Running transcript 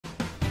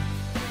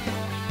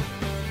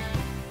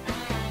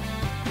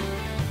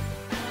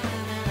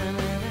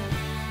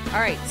All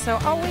right, so,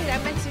 wait,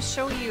 I meant to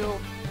show you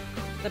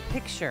the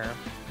picture.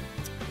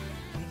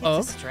 I get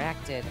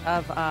distracted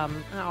of,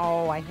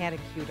 I had it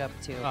queued up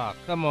too. Oh,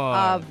 come on.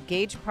 Of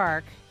Gage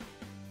Park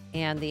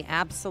and the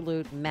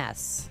absolute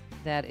mess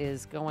that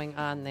is going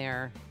on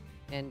there.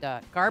 And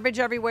garbage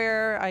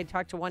everywhere. I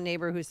talked to one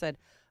neighbor who said,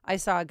 I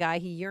saw a guy,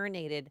 he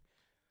urinated,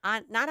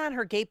 not on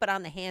her gate, but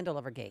on the handle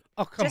of her gate.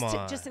 Oh, come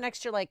on. Just an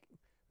extra,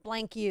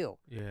 blank you.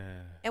 Yeah.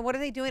 And what are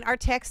they doing? Our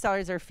tax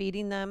dollars are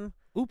feeding them.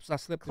 Oops, I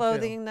slipped.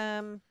 Clothing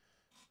them.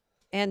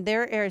 And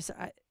there is,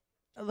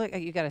 look,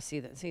 you got to see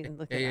this. See,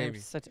 look Hey, at Amy.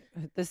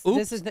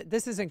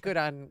 this isn't good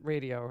on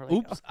radio.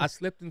 Oops, I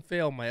slipped and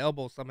fell. My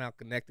elbow somehow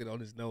connected on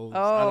his nose.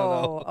 I don't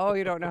know. Oh,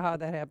 you don't know how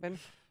that happened.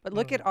 But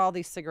look at all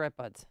these cigarette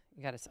butts.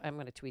 You got to. I'm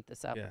going to tweet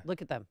this up. Yeah.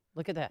 Look at them.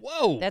 Look at that.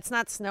 Whoa. That's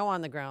not snow on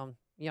the ground,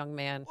 young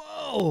man.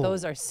 Whoa.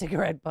 Those are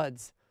cigarette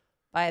butts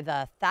by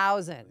the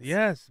thousands.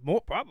 Yes,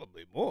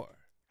 probably more.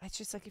 It's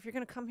just like if you're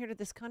going to come here to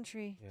this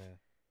country. Yeah.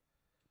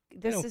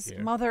 This is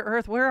Mother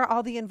Earth. Where are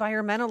all the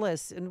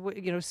environmentalists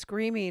and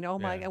screaming, "Oh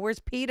my God, where's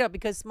PETA?"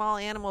 Because small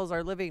animals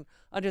are living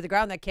under the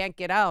ground that can't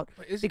get out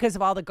because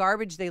of all the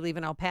garbage they leave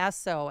in El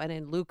Paso and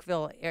in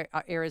Lukeville,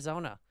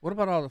 Arizona. What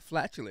about all the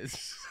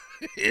flatulence?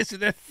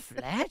 Isn't that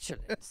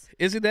flatulence?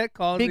 Isn't that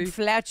causing Big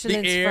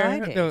Flatulence the air?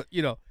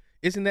 Friday?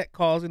 Isn't that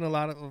causing a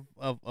lot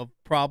of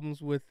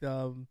problems with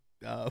climate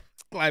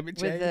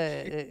change?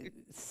 With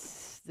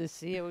the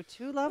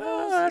CO2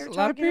 levels? That's a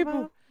lot of people.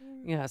 About?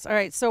 Yes. All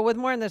right. So with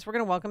more on this, we're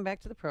going to welcome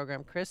back to the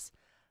program Chris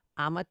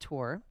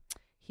Amatore.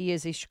 He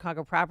is a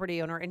Chicago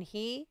property owner, and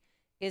he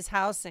is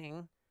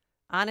housing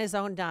on his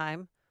own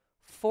dime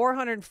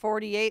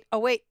 448. Oh,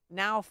 wait.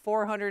 Now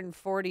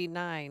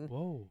 449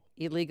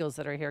 illegals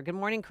that are here. Good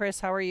morning, Chris.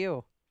 How are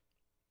you?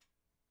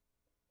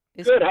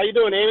 Good. How you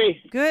doing,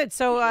 Amy? Good.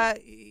 So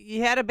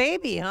you had a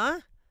baby, huh?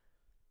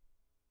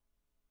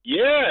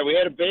 Yeah, we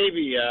had a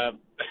baby,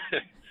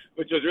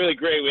 which was really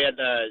great. We had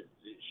the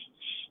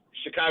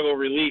Chicago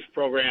Relief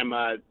Program.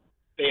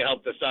 They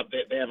helped us up.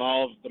 They have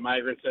all of the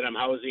migrants that I'm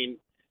housing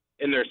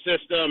in their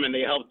system, and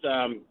they helped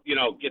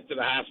get to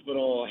the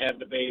hospital, have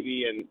the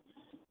baby, and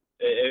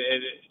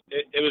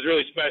it was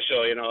really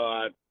special.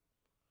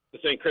 The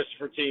St.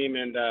 Christopher team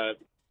and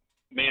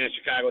Man in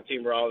Chicago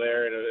team were all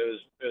there, and it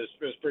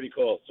was pretty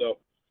cool. So.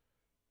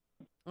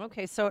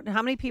 Okay, so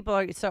how many people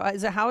are? So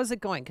how is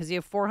it going? Because you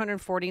have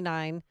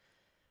 449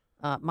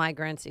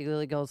 migrants,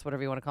 illegals,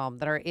 whatever you want to call them,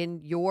 that are in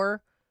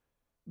your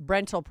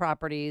rental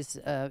properties.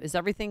 Is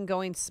everything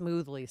going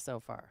smoothly so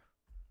far?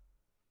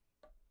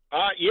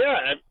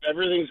 Yeah,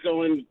 everything's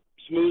going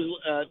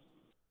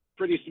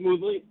pretty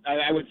smoothly.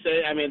 I would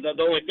say. I mean, the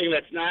only thing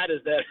that's not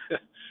is that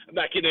I'm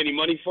not getting any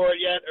money for it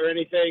yet or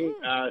anything,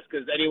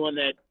 because anyone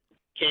that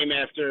came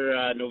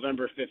after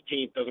November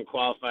 15th doesn't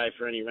qualify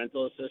for any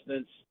rental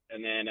assistance,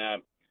 and then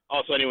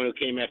also anyone who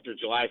came after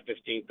July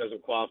 15th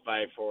doesn't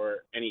qualify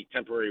for any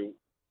temporary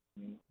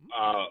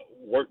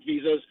work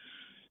visas.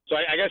 So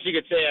I guess you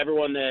could say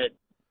everyone that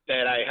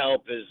I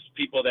help is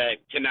people that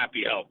cannot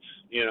be helped,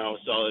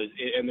 So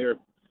and there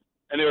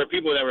were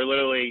people that were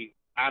literally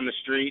on the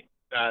street,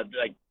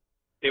 like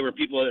they were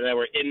people that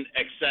were in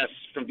excess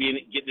from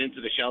getting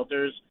into the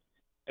shelters,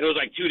 and it was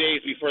like 2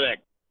 days before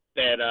that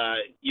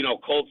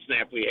cold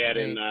snap we had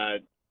in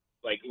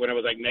when it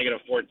was like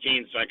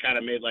 -14. So I kind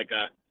of made like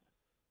a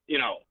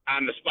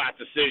on the spot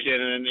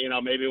decision, and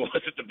maybe it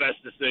wasn't the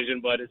best decision,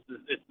 but it's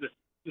the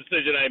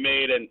decision I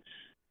made. And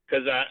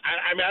because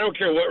I don't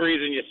care what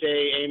reason you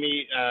say,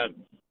 Amy.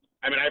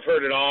 I've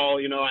heard it all.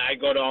 I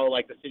go to all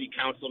like the city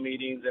council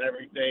meetings and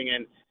everything,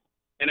 and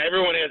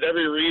everyone has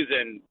every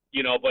reason.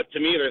 But to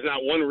me, there's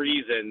not one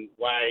reason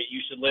why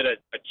you should let a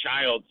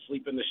child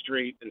sleep in the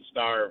street and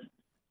starve.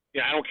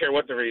 I don't care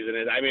what the reason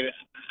is.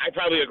 I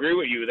probably agree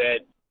with you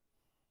that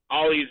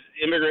all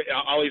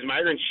these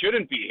migrants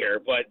shouldn't be here,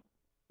 but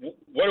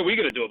what are we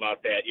going to do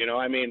about that?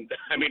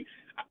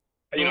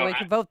 We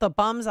could vote the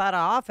bums out of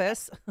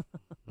office.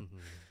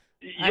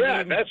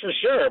 Yeah, that's for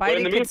sure. But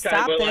in the could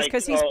meantime, stop this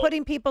because he's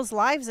putting people's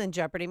lives in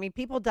jeopardy.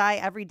 People die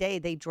every day.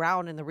 They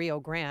drown in the Rio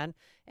Grande,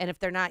 and if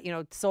they're not,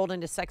 sold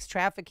into sex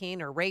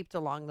trafficking or raped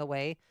along the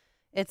way,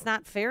 it's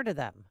not fair to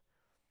them.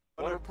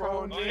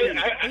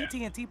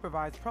 AT&T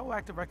provides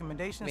proactive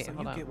recommendations so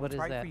you get what's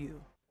right for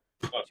you.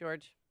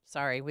 George,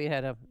 sorry, we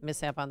had a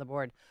mishap on the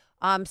board.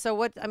 So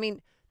what?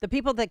 The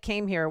people that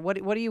came here, what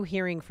are you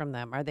hearing from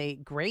them? Are they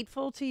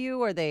grateful to you,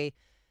 or they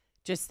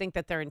just think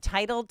that they're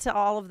entitled to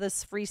all of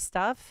this free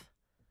stuff?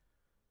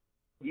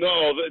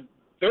 No,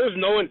 there's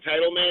no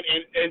entitlement,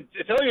 and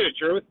to tell you the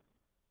truth,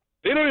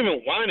 they don't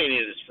even want any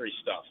of this free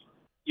stuff.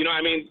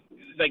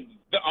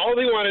 All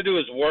they want to do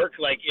is work.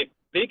 Like, if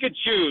they could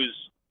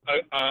choose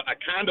a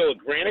condo with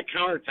granite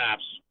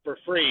countertops for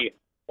free,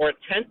 or a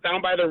tent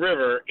down by the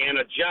river and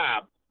a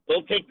job,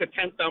 they'll take the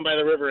tent down by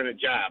the river and a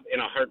job in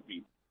a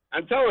heartbeat.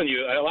 I'm telling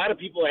you, a lot of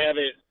people have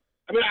it.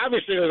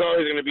 Obviously, there's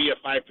always going to be a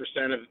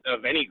 5%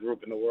 of any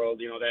group in the world,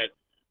 that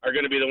are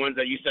going to be the ones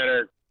that you said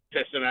are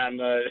pissing on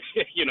the,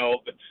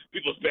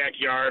 people's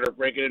backyard or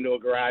breaking into a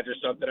garage or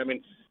something.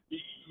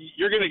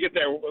 You're going to get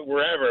that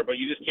wherever, but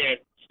you just can't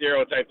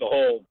stereotype the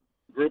whole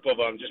group of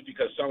them, just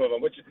because some of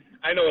them, which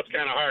I know it's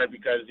kind of hard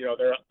because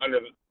they're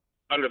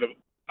under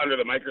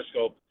the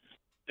microscope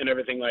and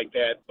everything like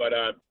that. But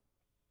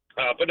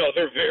no,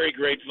 they're very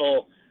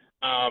grateful.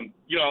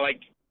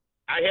 Like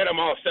I had them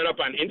all set up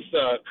on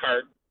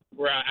Instacart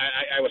where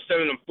I was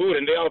sending them food,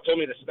 and they all told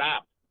me to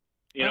stop.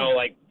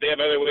 Like they have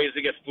other ways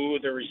to get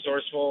food. They're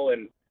resourceful,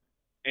 and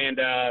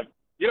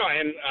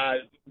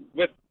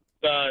with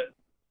the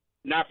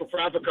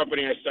not-for-profit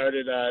company I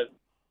started,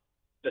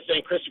 the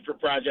St. Christopher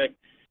Project,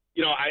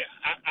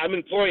 I'm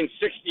employing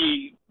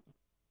 60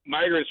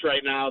 migrants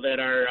right now that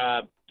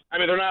are,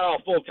 they're not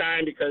all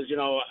full-time because,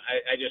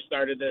 I just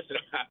started this. And,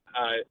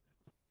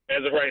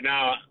 as of right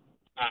now,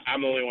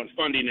 I'm the only one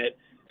funding it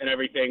and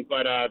everything.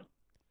 But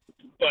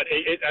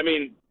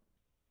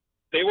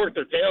they work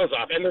their tails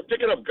off, and they're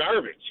picking up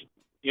garbage.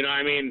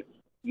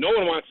 No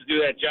one wants to do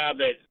that job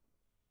that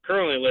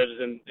currently lives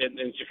in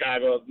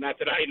Chicago, not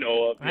that I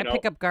know of. I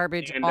pick up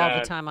garbage all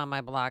the time on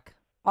my block,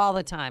 all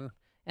the time.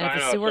 And if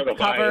a sewer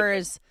cover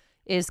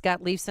is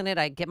got leaves in it,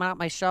 I get out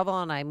my shovel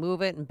and I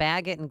move it and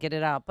bag it and get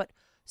it out. But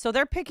so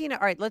they're picking. All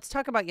right, let's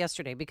talk about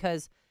yesterday,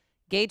 because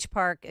Gage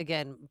Park,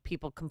 again,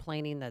 people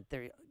complaining that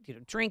they're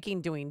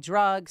drinking, doing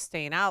drugs,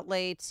 staying out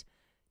late,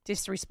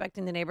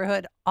 disrespecting the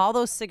neighborhood, all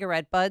those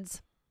cigarette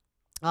butts,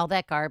 all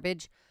that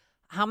garbage.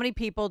 How many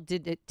people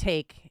did it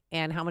take,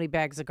 and how many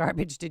bags of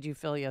garbage did you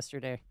fill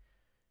yesterday?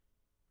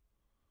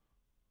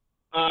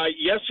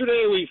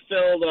 Yesterday we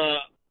filled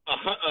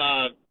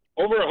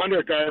over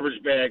 100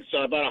 garbage bags,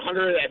 so about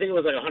 100. I think it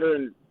was like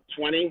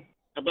 120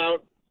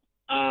 about.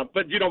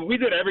 But we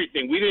did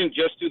everything. We didn't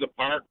just do the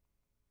park.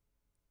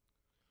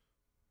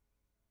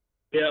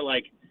 Yeah,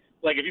 like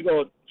if you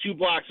go 2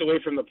 blocks away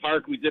from the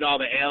park, we did all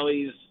the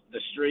alleys, the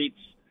streets,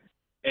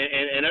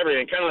 and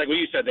everything. Kind of like what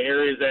you said, the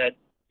areas that,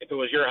 if it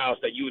was your house,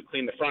 that you would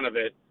clean the front of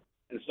it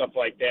and stuff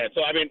like that.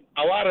 So,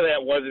 a lot of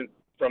that wasn't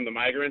from the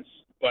migrants,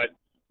 but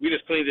we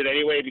just cleaned it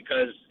anyway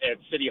because at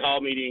City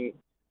Hall meeting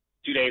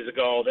 2 days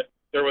ago,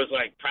 there was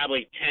like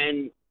probably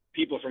 10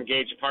 people from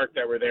Gage Park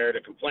that were there to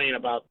complain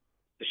about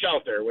the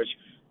shelter,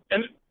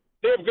 and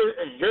they have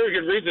a very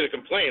good reason to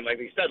complain. Like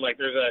they said, like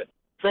there's a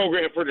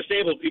program for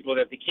disabled people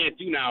that they can't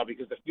do now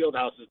because the field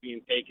house is being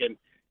taken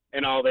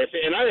and all this.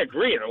 And I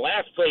agree. The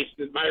last place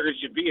that migrants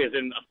should be is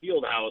in a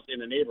field house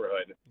in a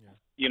neighborhood. Yeah.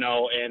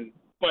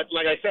 But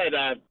like I said,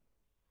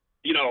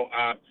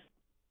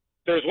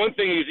 there's one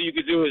thing you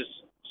could do is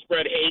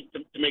spread hate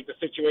to make the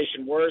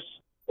situation worse,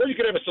 or you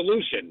could have a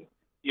solution,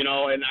 and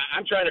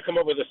I'm trying to come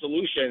up with a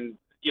solution,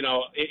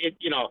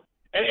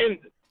 and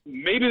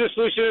maybe the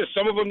solution is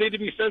some of them need to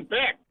be sent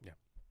back,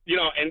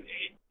 and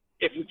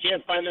if we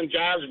can't find them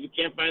jobs, if we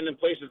can't find them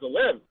places to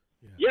live,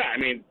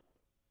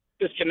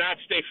 this cannot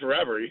stay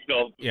forever,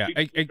 Yeah.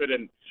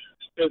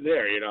 Still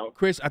there,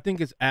 Chris, I think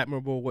it's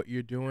admirable what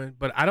you're doing,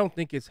 but I don't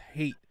think it's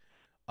hate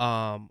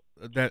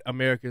that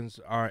Americans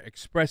are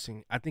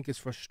expressing. I think it's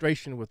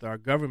frustration with our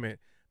government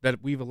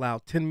that we've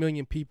allowed 10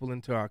 million people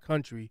into our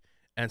country,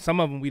 and some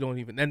of them we don't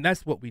even, and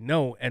that's what we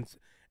know.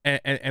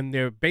 And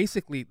they're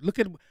basically, look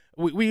at,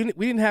 we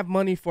didn't have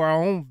money for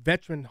our own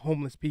veteran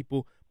homeless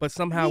people, but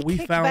somehow we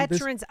found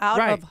veterans out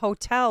of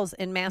hotels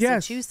in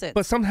Massachusetts. Yes,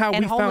 but somehow we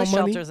found money. And homeless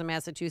shelters in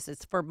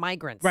Massachusetts for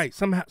migrants. Right.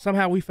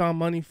 Somehow we found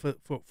money for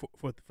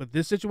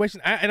this situation.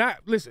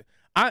 Listen,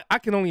 I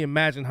can only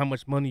imagine how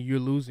much money you're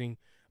losing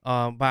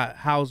by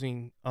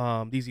housing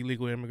these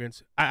illegal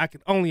immigrants. I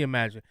can only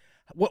imagine.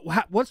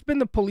 What's been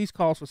the police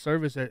calls for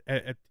service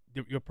at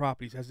your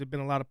properties? Has there been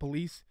a lot of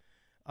police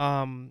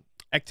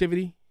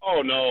activity?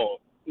 Oh no.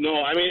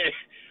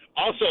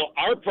 Also,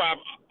 our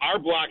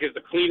block is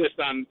the cleanest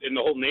in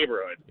the whole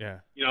neighborhood. Yeah.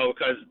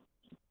 Because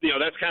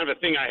that's kind of a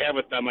thing I have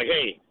with them. Like,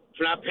 hey, if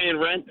you're not paying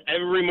rent,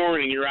 every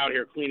morning you're out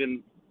here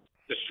cleaning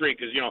the street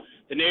because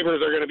the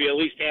neighbors are going to be at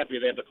least happy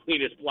they have the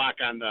cleanest block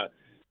on the.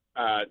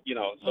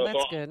 So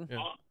that's good.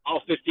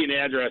 All 15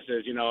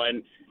 addresses,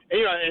 and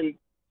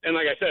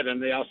like I said,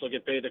 and they also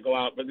get paid to go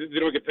out, but they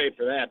don't get paid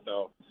for that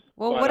though.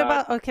 Well, what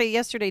about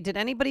yesterday? Did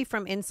anybody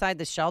from inside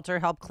the shelter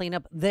help clean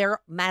up their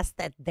mess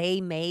that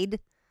they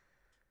made?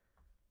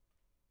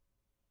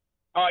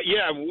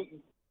 Yeah,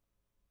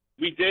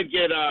 we did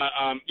get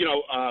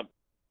about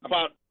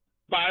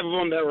 5 of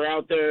them that were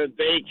out there.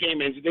 They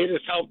came in, they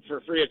just helped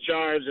for free of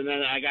charge, and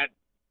then I got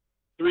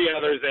 3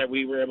 others that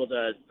we were able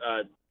to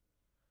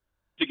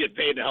get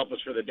paid to help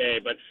us for the day.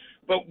 But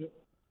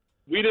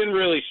we didn't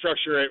really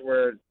structure it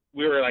where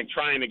we were like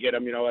trying to get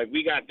them. Like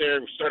we got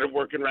there, we started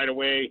working right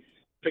away,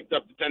 picked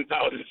up the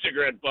 10,000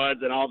 cigarette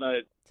buds and all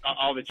the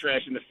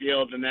trash in the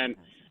field, and then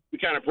we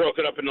kind of broke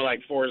it up into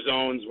like 4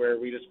 zones where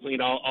we just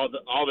cleaned all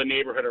the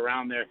neighborhood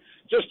around there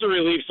just to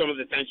relieve some of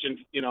the tension,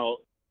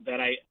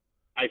 that I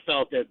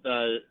felt at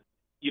the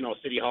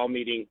City Hall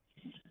meeting,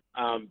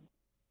 and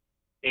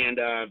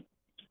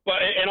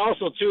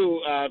also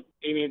too,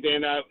 Amy and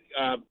Dan,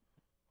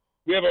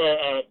 we have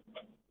a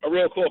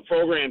real cool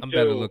program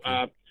too,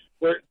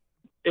 where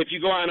if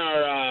you go on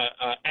our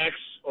X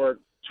or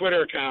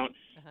Twitter account,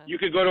 you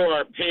could go to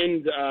our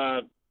pinned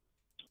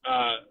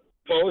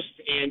post,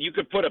 and you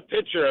could put a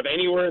picture of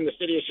anywhere in the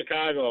city of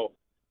Chicago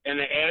and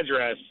the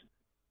address.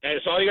 And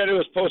so all you got to do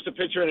is post a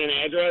picture and an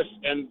address,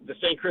 and the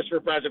St. Christopher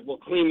Project will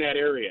clean that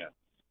area.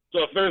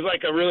 So if there's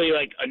like a really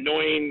like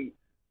annoying,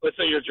 let's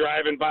say you're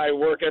driving by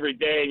work every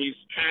day and you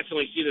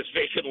constantly see this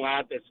vacant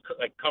lot that's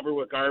like covered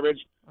with garbage,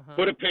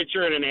 put a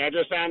picture and an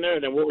address on there,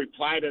 and then we'll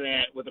reply to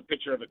that with a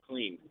picture of it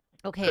clean.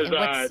 Okay,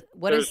 and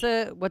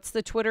what's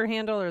the Twitter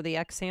handle or the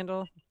X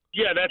handle?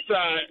 Yeah, that's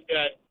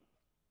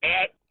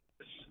at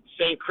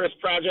St. Chris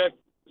Project.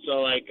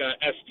 So like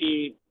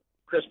ST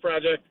Chris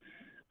Project.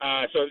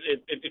 So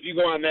if you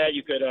go on that,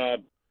 you could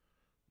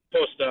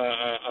post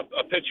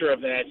a picture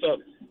of that. So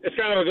it's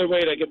kind of a good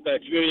way to get the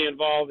community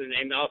involved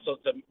and also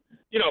to,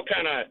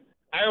 kind of,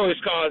 I always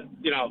call it,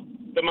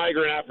 the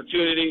migrant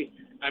opportunity.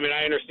 I mean,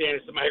 I understand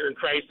it's the migrant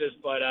crisis,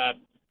 but,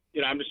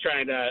 I'm just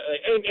trying to,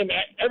 and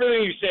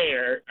everything you say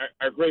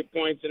are great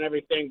points and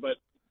everything, but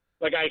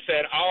like I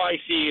said, all I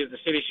see is the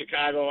city of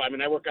Chicago. I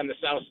mean, I work on the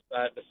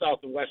south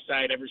and west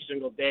side every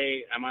single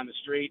day. I'm on the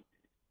street.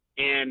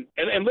 And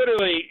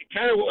literally,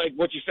 kind of like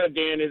what you said,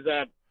 Dan, is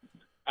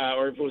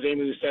or if it was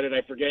Amy who said it,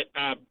 I forget.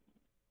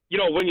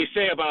 When you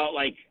say about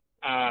like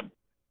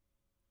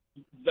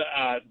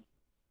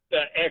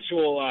the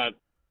actual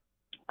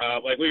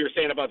like we were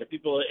saying about the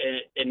people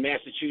in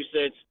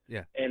Massachusetts,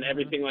 and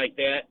everything like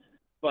that.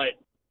 But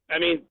I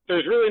mean,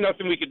 there's really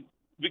nothing we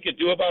could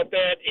do about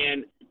that.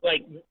 And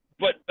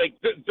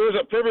there's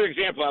a perfect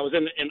example. I was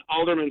in an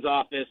alderman's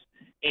office,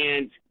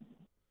 and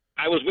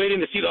I was waiting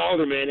to see the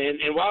alderman,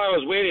 and while I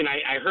was waiting,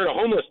 I heard a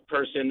homeless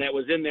person that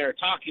was in there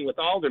talking with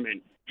the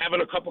alderman,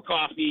 having a cup of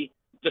coffee,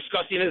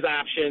 discussing his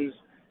options.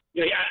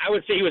 I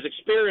would say he was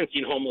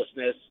experiencing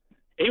homelessness.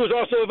 He was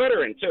also a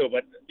veteran, too.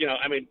 But,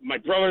 I mean, my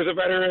brother's a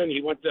veteran.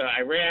 He went to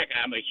Iraq.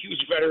 I'm a huge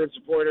veteran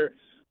supporter.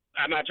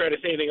 I'm not trying to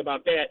say anything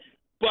about that.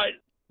 But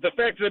the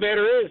fact of the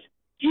matter is,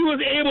 he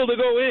was able to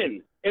go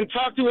in and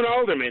talk to an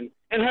alderman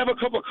and have a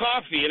cup of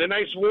coffee in a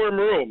nice warm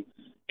room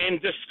and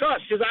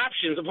discuss his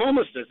options of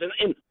homelessness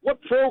and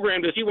what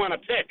program does he want to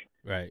pick.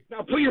 Right.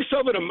 Now, put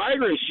yourself in a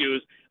migrant's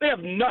shoes. They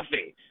have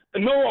nothing.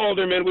 And no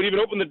alderman would even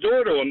open the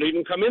door to them to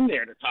even come in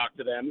there to talk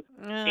to them.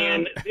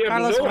 And they have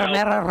Carlos no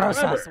Romero help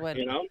Rosas whatsoever,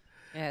 would.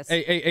 Yes.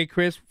 Hey,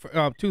 Chris,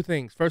 two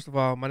things. First of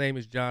all, my name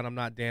is John. I'm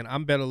not Dan.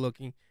 I'm better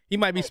looking. He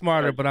might be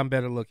smarter, but I'm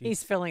better looking.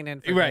 He's filling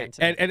in for right.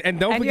 Dan today. And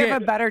don't forget. And you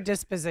have a better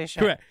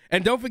disposition. Correct.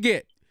 And don't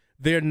forget,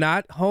 they're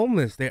not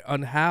homeless. They're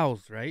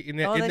unhoused, right?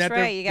 That's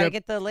right. You got to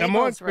get the labels right. Come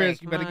on, Chris.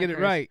 right. You better get it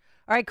right.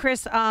 All right,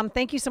 Chris,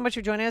 thank you so much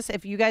for joining us.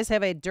 If you guys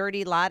have a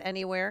dirty lot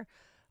anywhere,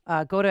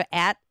 go to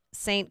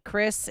 @St.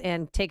 Chris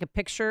and take a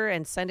picture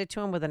and send it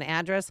to him with an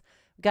address.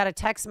 Got a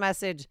text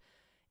message.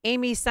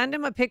 Amy, send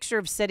him a picture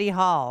of City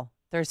Hall.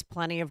 There's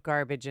plenty of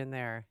garbage in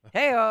there.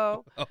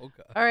 Hey-o. Oh, God.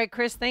 All right,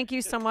 Chris, thank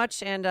you so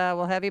much, and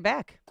we'll have you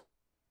back.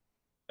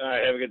 All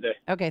right, have a good day.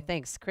 Okay,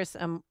 thanks. Chris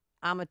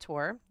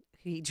Amatore,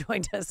 he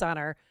joined us on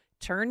our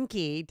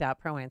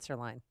turnkey.pro answer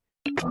line.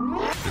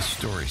 The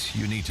stories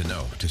you need to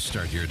know to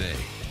start your day.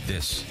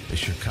 This is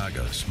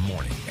Chicago's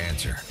Morning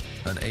Answer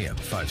on AM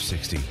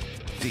 560.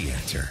 The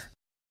Answer.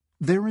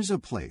 There is a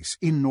place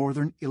in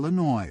northern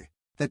Illinois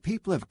that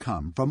people have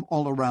come from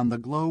all around the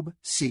globe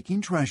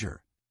seeking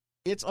treasure.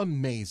 It's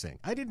amazing.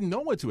 I didn't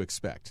know what to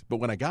expect, but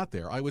when I got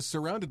there, I was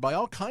surrounded by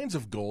all kinds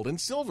of gold and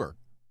silver.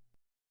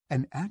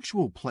 An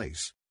actual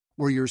place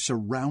where you're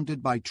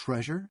surrounded by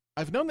treasure?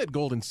 I've known that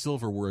gold and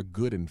silver were a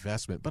good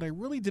investment, but I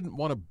really didn't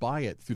want to buy it through